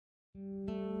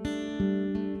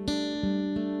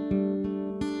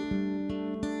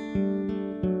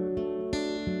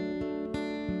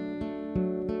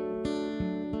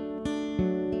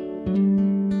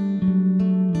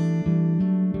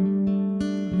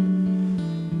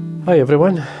Hi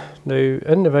everyone. Now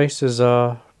in the vise is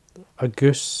a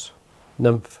goose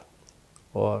nymph,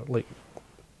 or like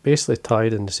basically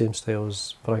tied in the same style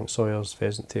as Frank Sawyer's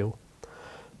pheasant tail.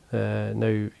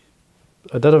 Now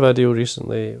I did a video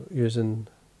recently using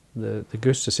the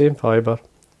goose, the same fibre,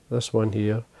 this one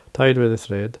here, tied with a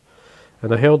thread,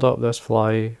 and I held up this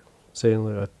fly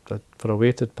saying like for a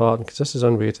weighted pattern, because this is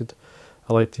unweighted,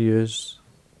 I like to use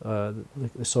the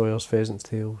Sawyer's pheasant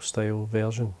tail style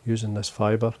version using this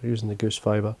fibre, using the goose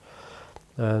fibre,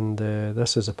 and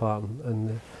this is a pattern.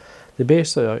 And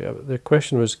the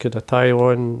question was, could I tie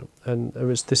on, and it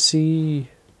was to see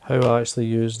how I actually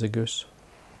use the goose.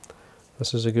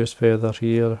 This is a goose feather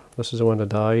here, this is the one I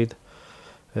dyed.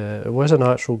 It was a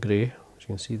natural grey, as you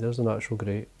can see there's the natural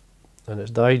grey, and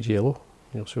it's dyed yellow.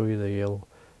 I'll show you the yellow.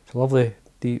 It's a lovely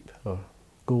deep or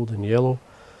golden yellow.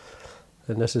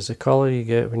 And this is the colour you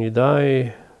get when you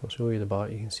dye. I'll show you the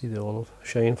back, you can see the olive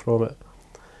shine from it.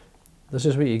 This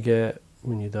is what you get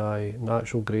when you dye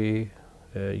natural grey,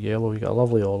 yellow, you get a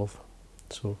lovely olive.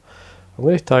 So I'm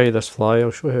going to tie this fly,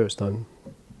 I'll show you how it's done.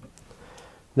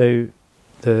 Now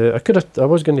I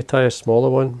was going to tie a smaller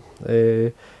one,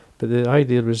 but the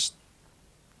idea was,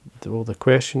 well, the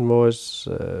question was,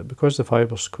 because the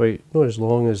fibre's quite not as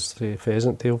long as the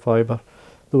pheasant tail fibre,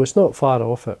 though it's not far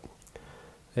off it.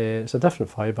 It's a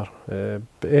different fibre,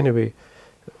 but anyway,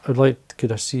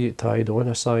 could I see it tied on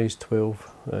a size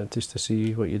 12, just to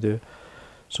see what you do.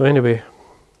 So anyway,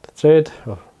 the thread,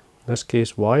 or in this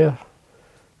case wire,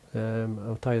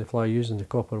 I'll tie the fly using the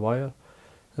copper wire.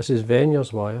 This is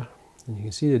Veniards wire, and you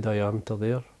can see the diameter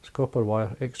there. It's copper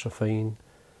wire, extra fine,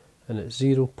 and it's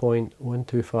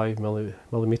 0.125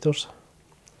 millimetres.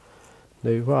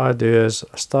 Now what I do is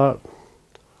I start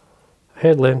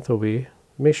head length away.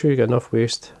 Make sure you get enough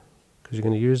waist, because you're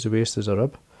going to use the waist as a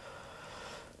rib.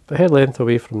 But head length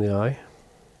away from the eye.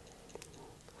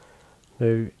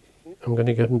 Now I'm going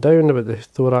to get down about the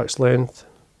thorax length.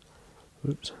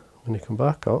 Oops, I'm going to come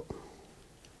back up,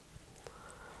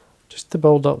 just to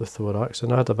build up the thorax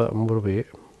and add a bit more weight.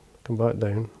 Come back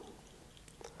down,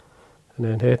 and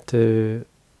then head to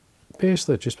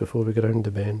basically just before we go round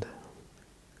the bend.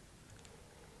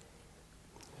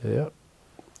 Yeah,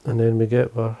 and then we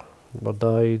get our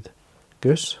dyed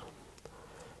goose.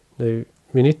 Now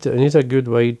we need a good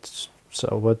wide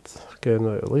sort of width, again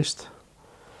at least.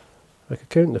 I could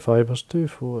count the fibres, 2,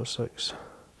 4, 6.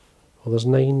 Well, there's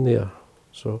 9 there.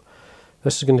 So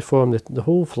this is going to form the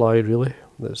whole fly really.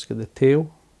 Let's get the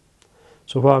tail.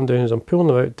 So what I'm doing is I'm pulling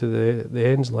them out to the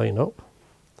ends line up.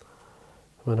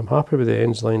 When I'm happy with the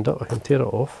ends lined up, I can tear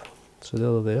it off. So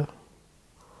they're there.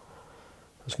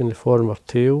 That's going to form our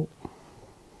tail.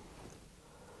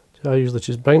 I usually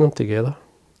just bring them together.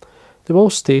 They will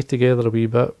stay together a wee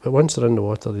bit, but once they're in the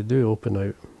water they do open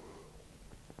out.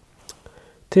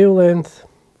 Tail length,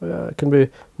 it can be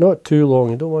not too long,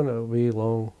 you don't want it way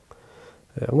long.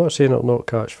 I'm not saying it'll not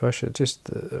catch fish, it just,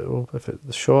 if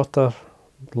it's shorter,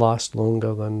 lasts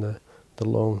longer than the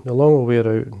long. The long will wear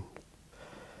out, and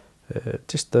it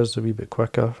just does a wee bit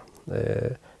quicker.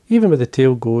 Even with the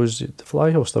tail goes, the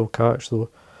fly will still catch though.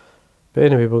 But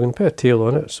anyway, we're going to put a tail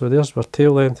on it. So there's our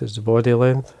tail length, is the body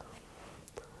length.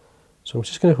 So I'm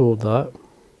just going to hold that.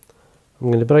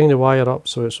 I'm going to bring the wire up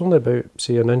so it's only about,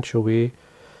 say, an inch away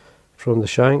from the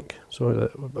shank. So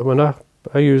that when I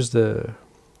use the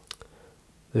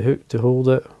hook to hold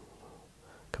it,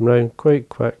 come round quite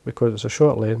quick because it's a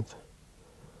short length.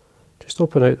 Just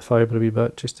open out the fibre a wee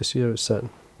bit just to see how it's sitting.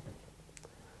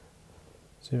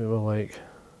 See what we're like.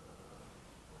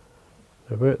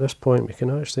 About this point we can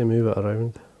actually move it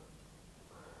around.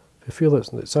 If you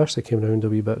feel it's actually came round a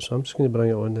wee bit, so I'm just going to bring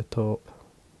it on the top.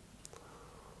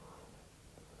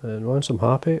 And once I'm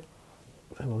happy,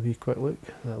 I'll give you a quick look,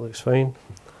 that looks fine.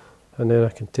 And then I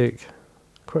can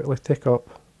quickly take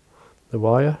up the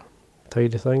wire,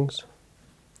 tidy things,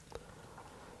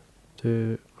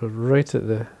 to right at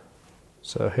the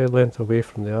sort of head length away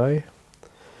from the eye.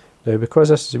 Now because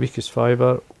this is the weakest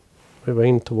fibre, we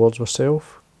wind towards ourselves.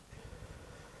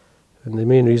 And the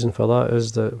main reason for that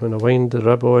is that when I wind the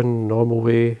rib on normal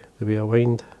way, the way I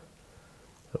wind,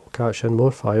 it will catch in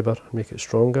more fibre and make it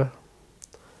stronger.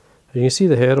 And you can see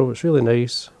the herald, it's really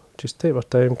nice. Just take our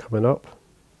time coming up.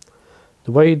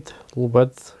 The wide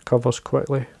width covers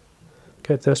quickly.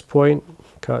 Get to this point,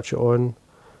 catch it on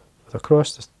with a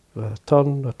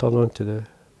turn onto the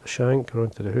shank or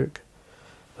onto the hook.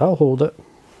 That'll hold it.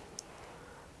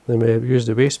 Then we use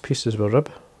the waist piece as our rib.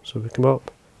 So we come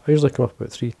up. I usually come up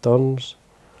about 3 turns,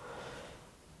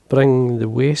 bring the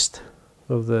waist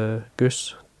of the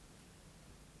goose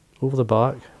over the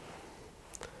back,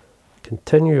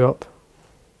 continue up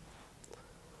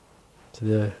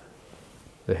to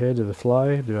the head of the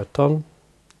fly, do a turn,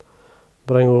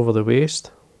 bring over the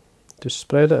waist, just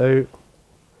spread it out,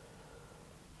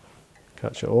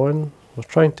 catch it on. We're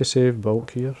trying to save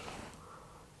bulk here.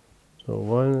 So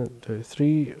 1, 2,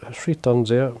 3, 3 turns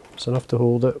there, it's enough to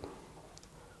hold it.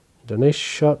 Do a nice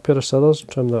sharp pair of scissors,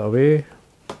 trim that away.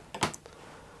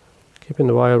 Keeping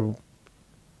the wire,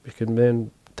 we can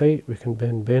bend tight, we can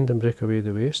then bend and break away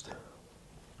the waist.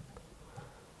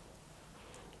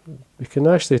 We can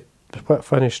actually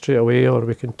finish straight away, or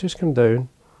we can just come down,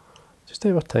 just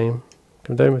take our time,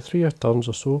 come down with 3 turns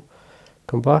or so,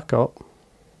 come back up,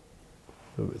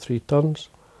 about 3 turns.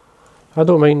 I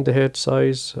don't mind the head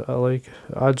size, I like it,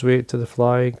 adds weight to the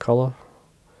fly and colour.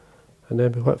 And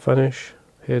then we finish,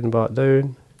 heading back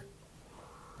down,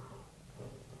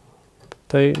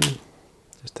 tighten,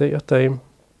 just take your time,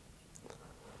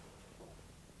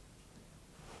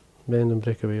 bend and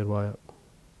break away your wire.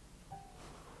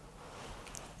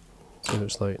 See what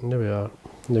it's like, and there we are.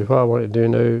 Now what I want to do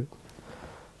now,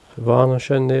 varnish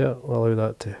in there, allow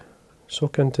that to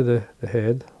soak into the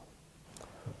head,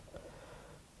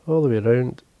 all the way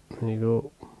around, and you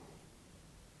go.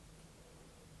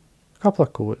 A couple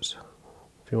of coats,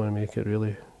 if you want to make it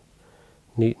really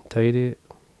neat and tidy.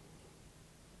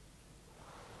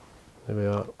 There we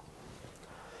are.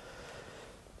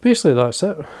 Basically that's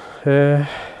it. I'm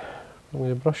going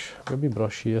to brush, maybe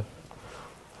brush here.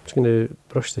 I'm just going to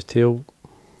brush the tail.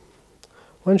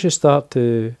 Once you start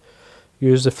to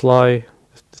use the fly,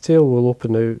 the tail will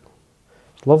open out.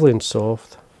 It's lovely and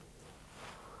soft.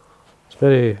 It's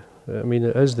very, I mean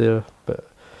it is there, but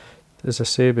as I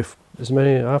say,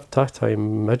 I've tactile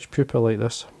midge pupa like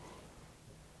this,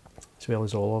 as well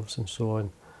as olives and so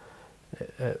on.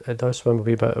 It does swim a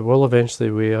wee bit. It will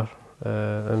eventually wear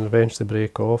and eventually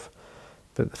break off,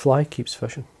 but the fly keeps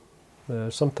fishing.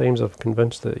 Sometimes I'm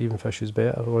convinced that even fish is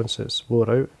better once it's wore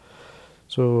out.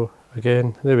 So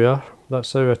again, there we are.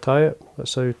 That's how I tie it.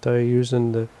 That's how I tie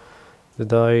using the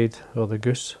dyed or the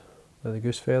goose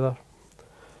feather.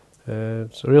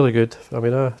 It's really good. I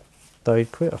mean, I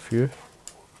dyed quite a few.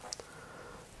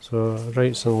 So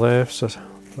rights and lefts,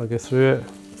 I go through it.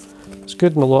 It's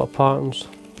good in a lot of patterns.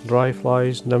 Dry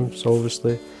flies, nymphs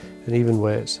obviously, and even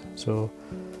wets. So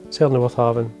certainly worth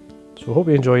having. So hope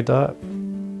you enjoyed that.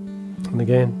 And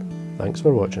again, thanks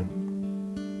for watching.